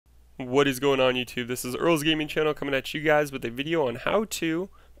What is going on, YouTube? This is Earl's Gaming Channel coming at you guys with a video on how to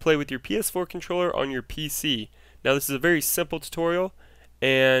play with your PS4 controller on your PC. Now this is a very simple tutorial,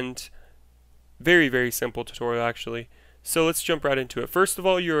 and very simple tutorial actually. So let's jump right into it. First of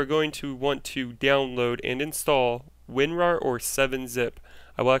all, you are going to want to download and install WinRar or 7-zip.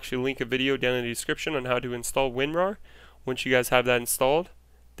 I will actually link a video down in the description on how to install WinRar. Once you guys have that installed,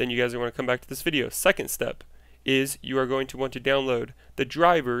 then you guys are going to come back to this video. Second step is you are going to want to download the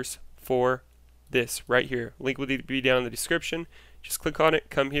drivers for this right here. Link will be down in the description. Just click on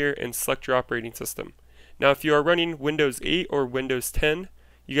it, come here, and select your operating system. Now if you are running Windows 8 or Windows 10,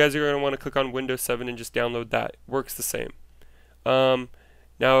 you guys are going to want to click on Windows 7 and just download that. Works the same.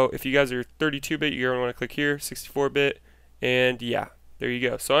 Now if you guys are 32-bit, you're going to want to click here, 64-bit, and yeah, there you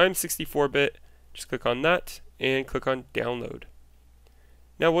go. So I'm 64-bit. Just click on that and click on download.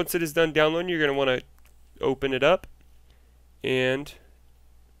 Now once it is done downloading, you're going to want to open it up, and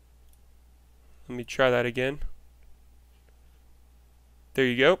let me try that again. There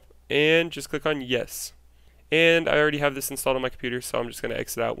you go, and just click on yes. And I already have this installed on my computer, so I'm just going to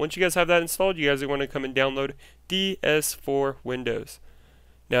exit out. Once you guys have that installed, you guys are going to come and download DS4 Windows.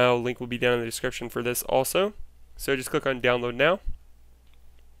 Now link will be down in the description for this also. So just click on download now,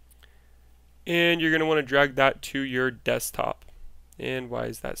 and you're going to want to drag that to your desktop. And why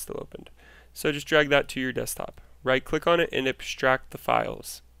is that still opened? So just drag that to your desktop. Right click on it and extract the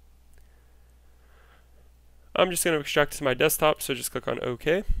files. I'm just going to extract it to my desktop, so just click on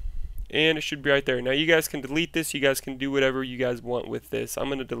OK. And it should be right there. Now you guys can delete this. You guys can do whatever you guys want with this. I'm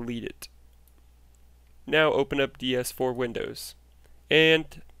going to delete it. Now open up DS4 Windows.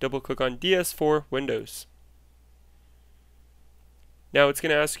 And double click on DS4 Windows. Now it's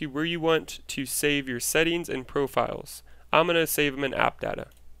going to ask you where you want to save your settings and profiles. I'm going to save them in app data.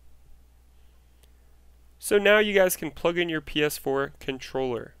 So now you guys can plug in your PS4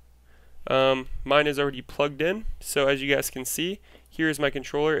 controller. Mine is already plugged in, so as you guys can see, here's my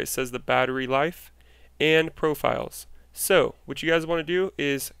controller. It says the battery life and profiles. So what you guys want to do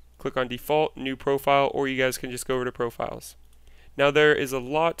is click on default, new profile, or you guys can just go over to profiles. Now there is a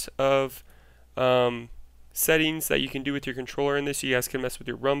lot of settings that you can do with your controller in this. You guys can mess with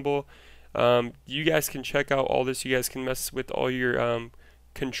your rumble. You guys can check out all this. You guys can mess with all your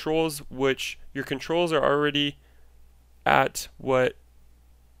controls, which your controls are already at what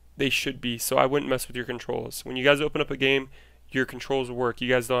they should be, so I wouldn't mess with your controls. When you guys open up a game, your controls will work. You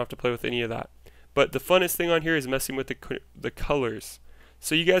guys don't have to play with any of that. But the funnest thing on here is messing with the colors.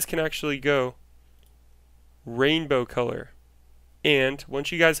 So you guys can actually go rainbow color. And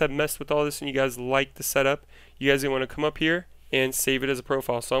once you guys have messed with all this and you guys like the setup, you guys want to come up here and save it as a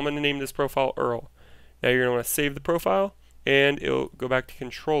profile. So I'm going to name this profile Earl. Now you're going to want to save the profile, and it'll go back to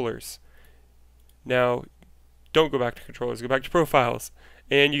controllers. Now don't go back to controllers, go back to profiles,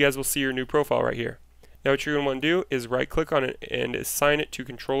 and you guys will see your new profile right here. Now what you're going to want to do is right click on it and assign it to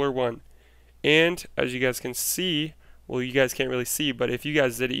controller 1. And as you guys can see, well, you guys can't really see, but if you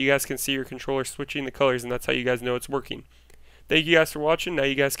guys did it, you guys can see your controller switching the colors, and that's how you guys know it's working. Thank you guys for watching. Now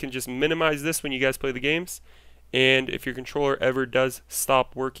you guys can just minimize this when you guys play the games, and if your controller ever does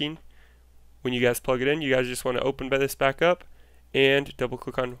stop working when you guys plug it in, you guys just want to open this back up and double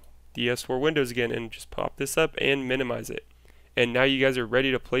click on DS4 Windows again and just pop this up and minimize it. And now you guys are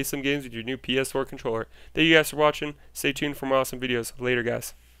ready to play some games with your new PS4 controller. Thank you guys for watching. Stay tuned for more awesome videos. Later,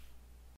 guys.